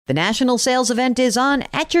The national sales event is on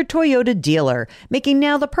at your Toyota dealer, making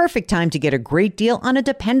now the perfect time to get a great deal on a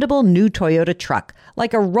dependable new Toyota truck,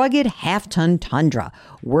 like a rugged half-ton Tundra.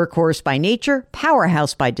 Workhorse by nature,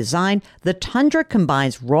 powerhouse by design, the Tundra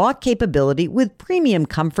combines raw capability with premium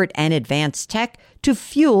comfort and advanced tech to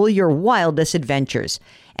fuel your wildest adventures.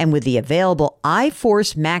 And with the available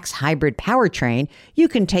iForce Max hybrid powertrain, you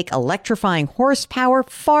can take electrifying horsepower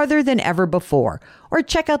farther than ever before. Or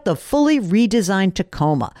check out the fully redesigned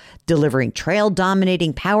Tacoma, delivering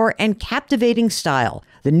trail-dominating power and captivating style.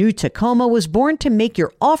 The new Tacoma was born to make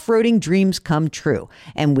your off-roading dreams come true.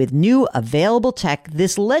 And with new available tech,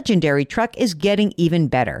 this legendary truck is getting even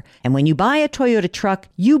better. And when you buy a Toyota truck,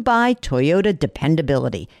 you buy Toyota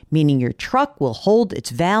dependability, meaning your truck will hold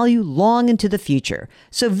its value long into the future.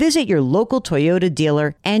 So visit your local Toyota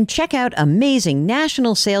dealer and check out amazing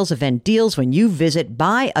national sales event deals when you visit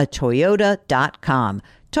buyatoyota.com.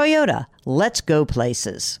 Toyota, let's go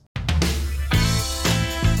places.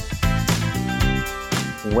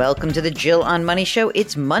 Welcome to the Jill on Money Show.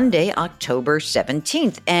 It's Monday, October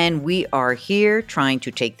 17th, and we are here trying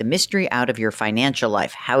to take the mystery out of your financial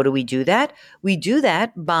life. How do we do that? We do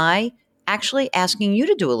that by actually asking you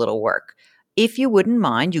to do a little work. If you wouldn't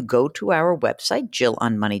mind, you go to our website,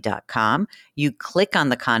 jillonmoney.com, you click on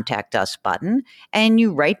the Contact Us button, and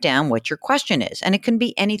you write down what your question is. And it can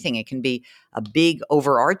be anything. It can be a big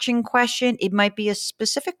overarching question. It might be a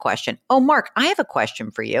specific question. Oh, Mark, I have a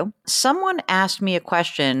question for you. Someone asked me a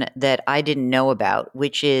question that I didn't know about,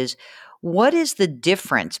 which is, what is the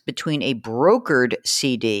difference between a brokered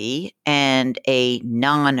CD and a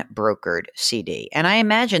non-brokered CD? And I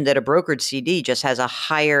imagine that a brokered CD just has a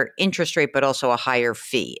higher interest rate, but also a higher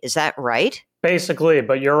fee. Is that right? Basically,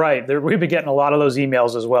 but you're right. We've been getting a lot of those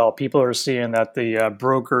emails as well. People are seeing that the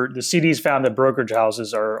CDs found that brokerage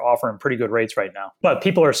houses are offering pretty good rates right now. But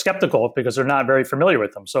people are skeptical because they're not very familiar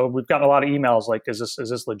with them. So we've gotten a lot of emails like, is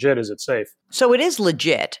this legit? Is it safe? So it is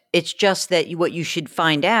legit. It's just that what you should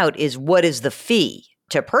find out is what is the fee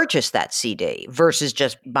to purchase that CD versus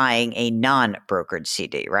just buying a non-brokered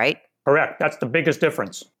CD, right? Correct. That's the biggest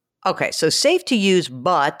difference. Okay, so safe to use,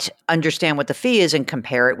 but understand what the fee is and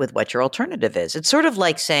compare it with what your alternative is. It's sort of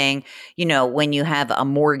like saying, when you have a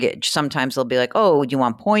mortgage, sometimes they'll be like, oh, do you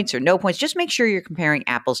want points or no points? Just make sure you're comparing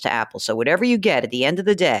apples to apples. So whatever you get at the end of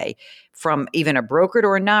the day from even a brokered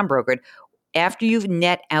or a non-brokered, after you've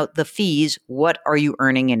net out the fees, what are you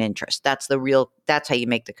earning in interest? That's how you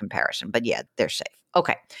make the comparison. But yeah, they're safe.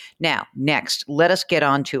 Okay. Now, next, let us get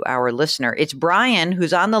on to our listener. It's Brian,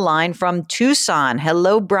 who's on the line from Tucson.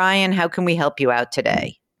 Hello, Brian. How can we help you out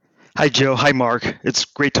today? Hi, Joe. Hi, Mark. It's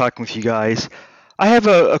great talking with you guys. I have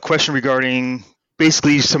a question regarding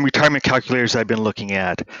basically some retirement calculators I've been looking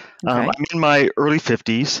at. Okay. I'm in my early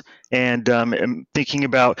 50s, and I'm thinking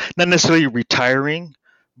about not necessarily retiring,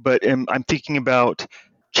 but I'm thinking about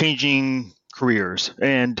changing careers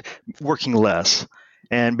and working less,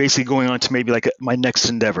 and basically going on to maybe like my next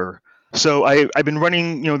endeavor. So I've been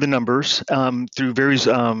running, the numbers through various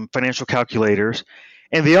financial calculators,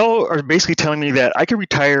 and they all are basically telling me that I could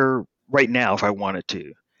retire right now if I wanted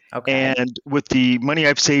to. Okay. And with the money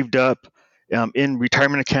I've saved up in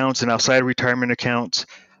retirement accounts and outside of retirement accounts,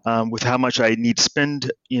 with how much I need to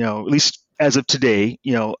spend, at least as of today,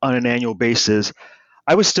 on an annual basis,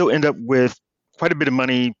 I would still end up with quite a bit of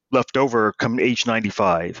money left over come age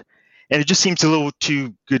 95. And it just seems a little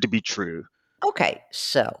too good to be true. Okay,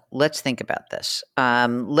 so let's think about this.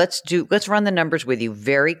 Let's run the numbers with you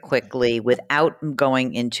very quickly without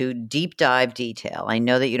going into deep dive detail. I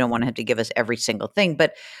know that you don't want to have to give us every single thing,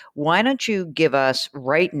 but why don't you give us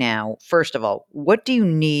right now, first of all, what do you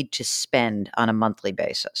need to spend on a monthly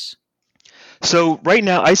basis? So right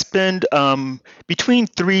now I spend between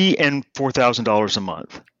 $3,000 and $4,000 a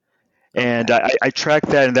month. And I track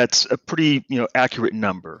that, and that's a pretty, accurate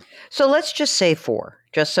number. So let's just say 4,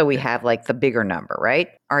 just so we have like the bigger number, right?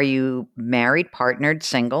 Are you married, partnered,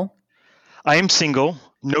 single? I am single,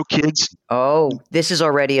 no kids. Oh, this is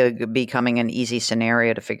already becoming an easy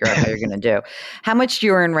scenario to figure out how you're going to do. How much do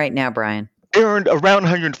you earn right now, Brian? I earned around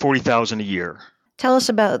 $140,000 a year. Tell us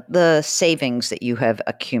about the savings that you have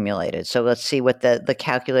accumulated. So let's see what the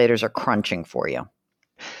calculators are crunching for you.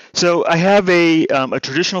 So I have a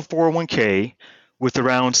traditional 401k with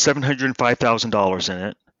around $705,000 in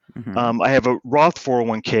it. Mm-hmm. I have a Roth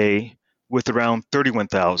 401k with around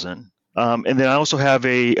 $31,000, and then I also have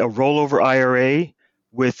a rollover IRA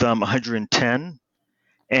with $110,000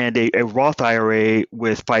 and a Roth IRA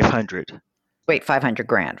with $500,000. Wait,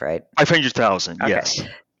 $500,000, right? $500,000, okay. Yes.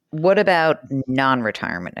 What about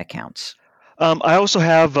non-retirement accounts? I also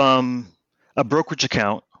have a brokerage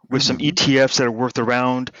account with some ETFs that are worth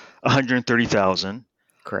around $130,000.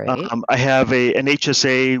 Great. I have an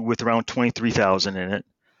HSA with around 23,000 in it.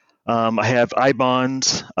 I have I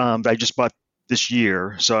bonds that I just bought this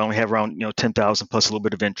year, so I only have around 10,000 plus a little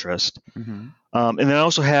bit of interest. Mm-hmm. And then I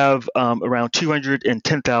also have around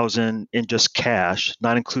 210,000 in just cash,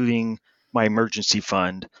 not including my emergency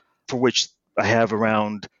fund, for which I have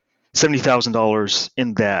around $70,000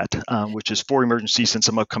 in that, which is for emergencies and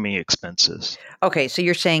some upcoming expenses. Okay, so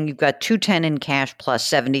you're saying you've got 210 in cash plus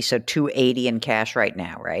 70, so 280 in cash right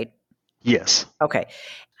now, right? Yes. Okay.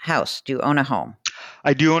 House, do you own a home?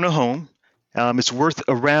 I do own a home. It's worth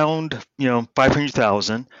around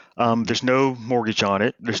 500,000. There's no mortgage on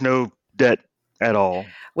it. There's no debt at all.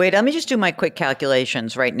 Wait, let me just do my quick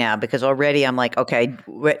calculations right now because already I'm like, okay,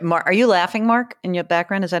 Mark, are you laughing, Mark, in your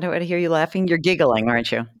background? Is that what I hear you laughing? You're giggling,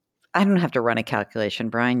 aren't you? I don't have to run a calculation,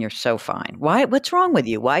 Brian. You're so fine. Why? What's wrong with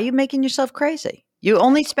you? Why are you making yourself crazy? You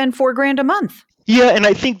only spend $4,000 a month. Yeah, and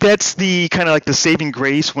I think that's the kind of like the saving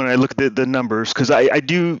grace when I look at the numbers, because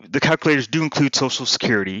the calculators do include Social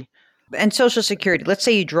Security. And Social Security, let's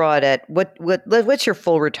say you draw it at what's your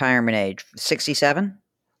full retirement age? 67?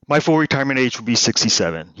 My full retirement age would be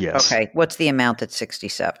 67, yes. Okay. What's the amount at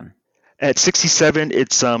 67? At 67,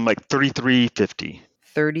 it's like 3350.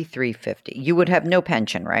 3350. You would have no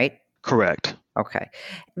pension, right? Correct. Okay.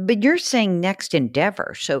 But you're saying next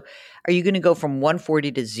endeavor. So are you going to go from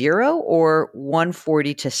 140 to 0 or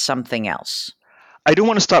 140 to something else? I don't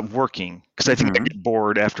want to stop working because I think I get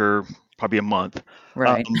bored after probably a month.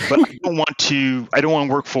 Right. But I don't want to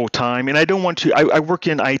work full time, and I don't want to, I work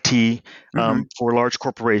in IT for a large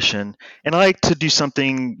corporation, and I like to do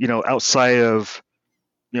something, outside of,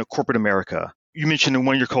 corporate America. You mentioned in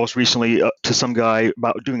one of your calls recently to some guy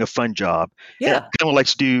about doing a fun job. Yeah. And I kind of like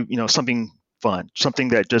to do, something fun, something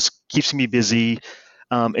that just keeps me busy,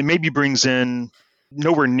 and maybe brings in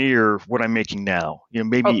nowhere near what I'm making now.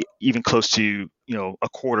 Maybe even close to, a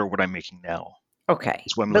quarter what I'm making now. Okay.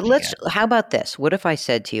 But how about this? What if I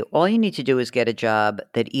said to you, all you need to do is get a job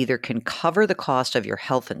that either can cover the cost of your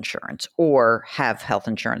health insurance or have health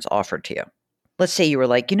insurance offered to you? Let's say you were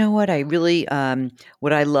like, you know what, I really,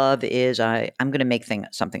 what I love is I'm going to make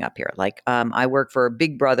something up here. Like I work for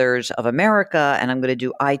Big Brothers of America and I'm going to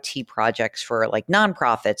do IT projects for like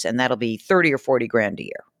nonprofits and that'll be 30 or 40 grand a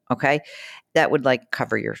year. Okay. That would like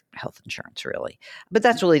cover your health insurance really. But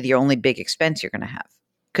that's really the only big expense you're going to have.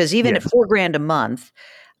 Because even at $4,000 a month,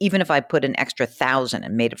 even if I put an extra 1,000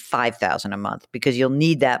 and made it 5,000 a month, because you'll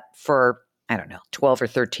need that for, I don't know, 12 or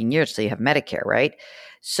 13 years till you have Medicare, right?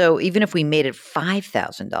 So even if we made it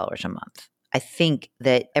 $5,000 a month, I think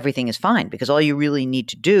that everything is fine because all you really need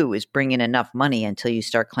to do is bring in enough money until you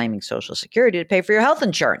start claiming Social Security to pay for your health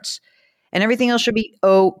insurance. And everything else should be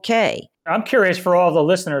okay. I'm curious for all the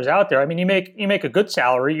listeners out there. I mean, you make a good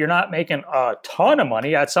salary. You're not making a ton of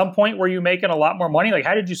money. At some point, were you making a lot more money? Like,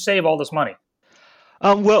 how did you save all this money?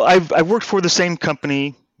 Well, I've worked for the same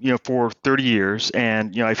company, for 30 years,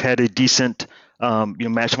 and I've had a decent,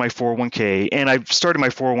 match my 401k, and I've started my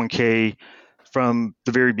 401k from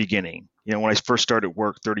the very beginning. When I first started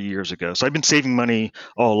work 30 years ago. So I've been saving money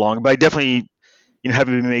all along, but I definitely,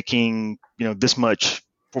 haven't been making, this much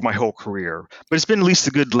for my whole career. But it's been at least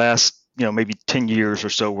a good last, maybe 10 years or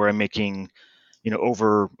so where I'm making,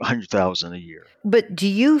 over 100,000 a year. But do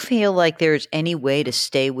you feel like there's any way to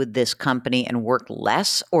stay with this company and work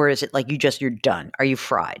less? Or is it like you're done? Are you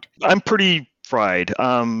fried? I'm pretty fried.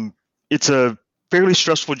 It's a fairly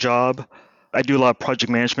stressful job. I do a lot of project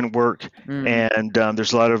management work and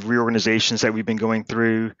there's a lot of reorganizations that we've been going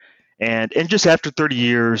through. And just after 30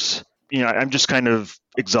 years, I'm just kind of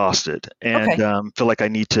exhausted and feel like I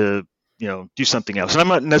need to, do something else. And I'm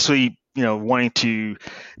not necessarily, wanting to,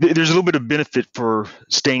 there's a little bit of benefit for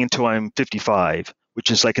staying until I'm 55,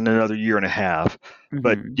 which is like in another year and a half.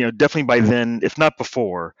 But, definitely by then, if not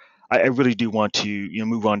before, I really do want to,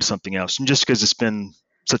 move on to something else. And just because it's been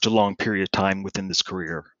such a long period of time within this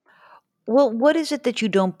career. Well, what is it that you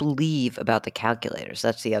don't believe about the calculators?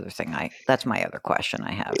 That's the other thing. That's my other question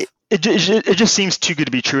I have. It just seems too good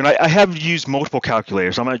to be true. And I have used multiple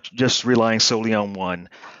calculators. I'm not just relying solely on one.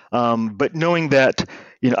 But knowing that,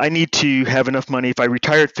 I need to have enough money if I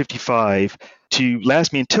retire at 55 to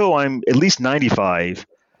last me until I'm at least 95.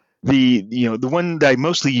 The one that I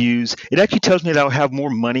mostly use, it actually tells me that I'll have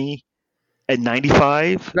more money at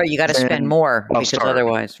 95. Right, you got to spend more because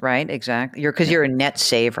otherwise, right? Exactly. You're a net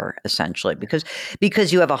saver essentially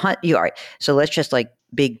because you have all right. So let's just like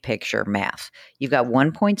big picture math. You've got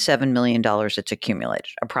 $1.7 million that's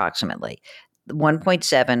accumulated approximately.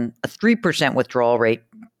 1.7, a 3% withdrawal rate,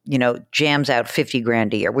 jams out 50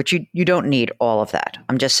 grand a year, which you don't need all of that.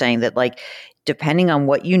 I'm just saying that like depending on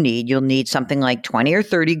what you need, you'll need something like 20 or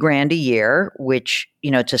 30 grand a year, which,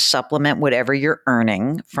 to supplement whatever you're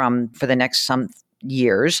earning for the next some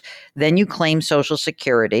years. Then you claim Social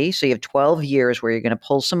Security. So you have 12 years where you're going to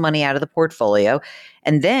pull some money out of the portfolio.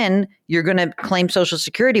 And then you're going to claim Social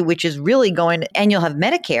Security, which is really and you'll have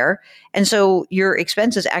Medicare. And so your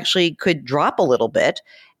expenses actually could drop a little bit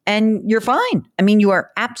and you're fine. I mean, you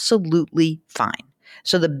are absolutely fine.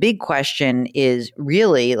 So the big question is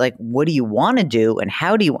really like, what do you want to do and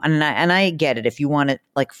how do you, and I get it. If you want to,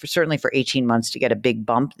 like, certainly for 18 months to get a big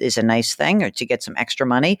bump is a nice thing, or to get some extra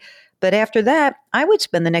money. But after that, I would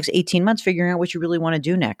spend the next 18 months figuring out what you really want to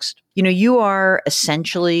do next. You are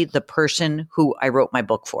essentially the person who I wrote my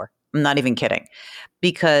book for. I'm not even kidding.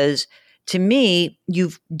 Because to me,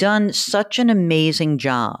 you've done such an amazing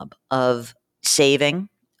job of saving,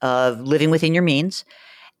 of living within your means.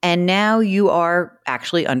 And now you are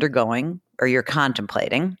actually undergoing, or you're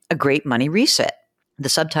contemplating, a great money reset. The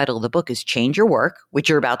subtitle of the book is Change Your Work, which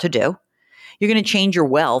you're about to do. You're going to change your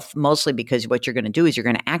wealth, mostly because what you're going to do is you're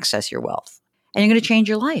going to access your wealth. And you're going to change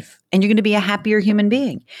your life. And you're going to be a happier human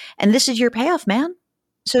being. And this is your payoff, man.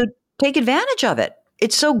 So take advantage of it.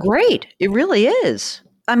 It's so great. It really is.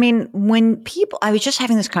 I mean, I was just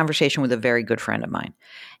having this conversation with a very good friend of mine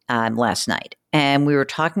last night. And we were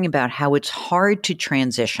talking about how it's hard to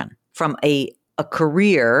transition from a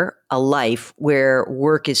career, a life where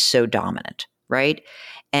work is so dominant, right?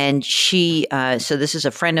 And so this is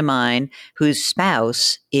a friend of mine whose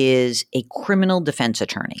spouse is a criminal defense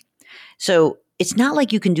attorney. So it's not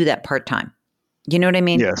like you can do that part-time. You know what I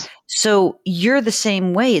mean? Yes. So you're the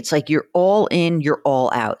same way. It's like you're all in, you're all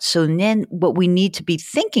out. So then what we need to be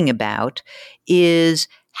thinking about is,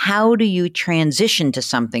 how do you transition to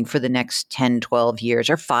something for the next 10, 12 years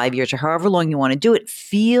or 5 years or however long you want to do it?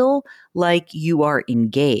 Feel like you are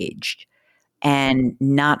engaged and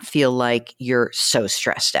not feel like you're so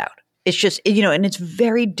stressed out. It's just, and it's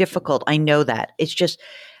very difficult. I know that. It's just,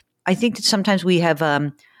 I think that sometimes we have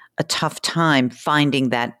a tough time finding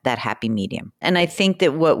that happy medium. And I think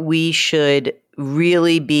that what we should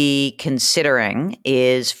really be considering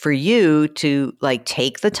is for you to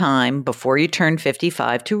take the time before you turn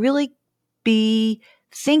 55 to really be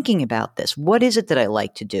thinking about this. What is it that I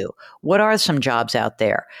like to do? What are some jobs out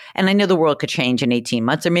there? And I know the world could change in 18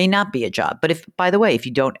 months. There may not be a job. But by the way, if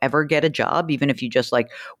you don't ever get a job, even if you just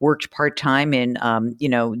worked part-time in,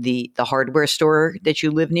 the hardware store that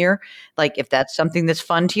you live near, if that's something that's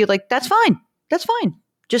fun to you, that's fine. That's fine.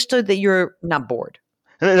 Just so that you're not bored.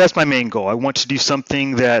 That's my main goal. I want to do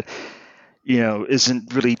something that,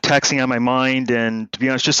 isn't really taxing on my mind. And to be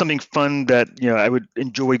honest, just something fun that, I would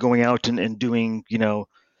enjoy going out and doing,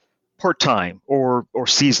 part-time or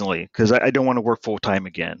seasonally, because I don't want to work full-time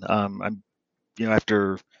again. I'm,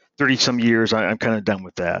 after 30 some years, I'm kind of done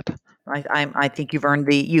with that. I think you've earned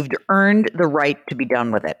the right to be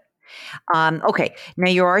done with it. Okay.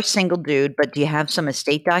 Now you are a single dude, but do you have some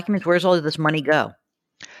estate documents? Where's all of this money go?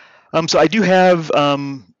 So I do have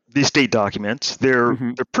the estate documents. They're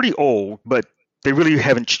pretty old, but they really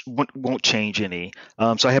won't change any.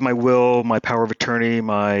 So I have my will, my power of attorney,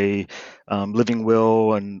 my living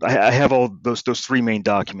will, and I have all those three main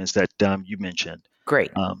documents that you mentioned.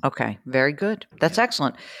 Great. Okay. Very good. That's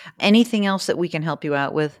excellent. Anything else that we can help you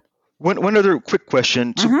out with? One other quick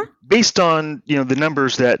question. So based on the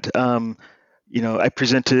numbers that I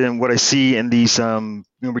presented and what I see in these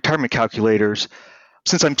retirement calculators.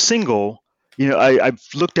 Since I'm single, I've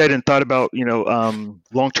looked at and thought about,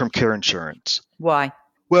 long-term care insurance. Why?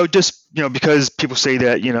 Well, just, because people say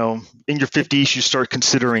that, in your 50s, you start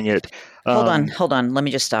considering it. Hold on. Let me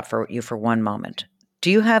just stop for one moment. Do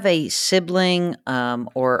you have a sibling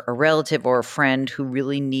or a relative or a friend who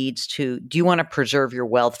really do you want to preserve your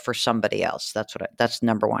wealth for somebody else? That's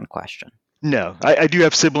number one question. No, I do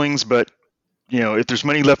have siblings, but if there's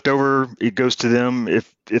money left over, it goes to them.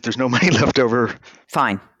 If there's no money left over,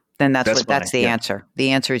 fine. Then that's the yeah. answer.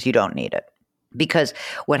 The answer is you don't need it. Because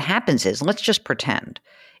what happens is, let's just pretend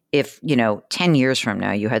if, 10 years from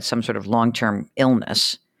now you had some sort of long-term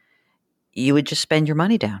illness, you would just spend your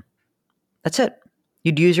money down. That's it.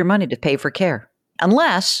 You'd use your money to pay for care.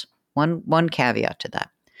 Unless, one caveat to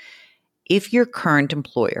that, if your current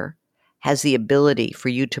employer has the ability for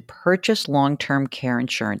you to purchase long-term care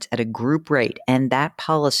insurance at a group rate, and that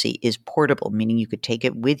policy is portable, meaning you could take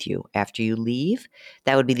it with you after you leave,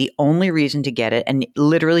 that would be the only reason to get it. And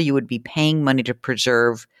literally you would be paying money to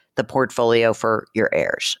preserve the portfolio for your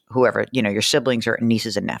heirs, whoever, your siblings or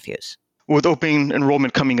nieces and nephews. With open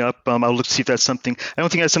enrollment coming up, I'll look to see if that's something. I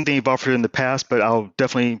don't think that's something you've offered in the past, but I'll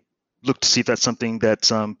definitely look to see if that's something that's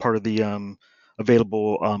part of the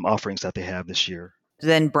available offerings that they have this year.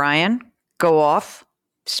 Then Brian, go off,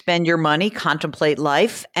 spend your money, contemplate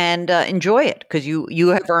life, and enjoy it because you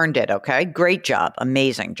have earned it, okay? Great job.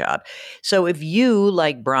 Amazing job. So if you,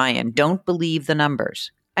 like Brian, don't believe the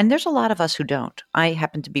numbers, and there's a lot of us who don't. I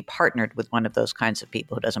happen to be partnered with one of those kinds of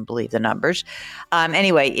people who doesn't believe the numbers.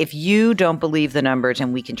 Anyway, if you don't believe the numbers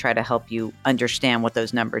and we can try to help you understand what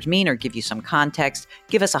those numbers mean or give you some context,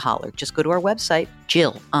 give us a holler. Just go to our website,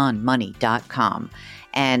 JillOnMoney.com.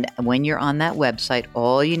 And when you're on that website,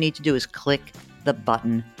 all you need to do is click the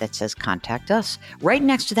button that says Contact Us. Right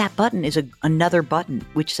next to that button is another button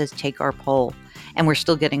which says Take Our Poll. And we're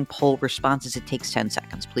still getting poll responses. It takes 10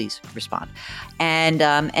 seconds. Please respond. And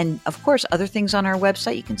of course, other things on our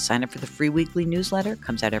website. You can sign up for the free weekly newsletter. It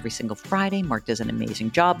comes out every single Friday. Mark does an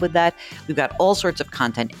amazing job with that. We've got all sorts of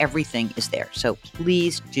content. Everything is there. So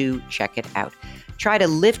please do check it out. Try to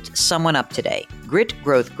lift someone up today. Grit,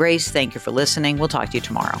 growth, grace. Thank you for listening. We'll talk to you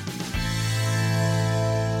tomorrow.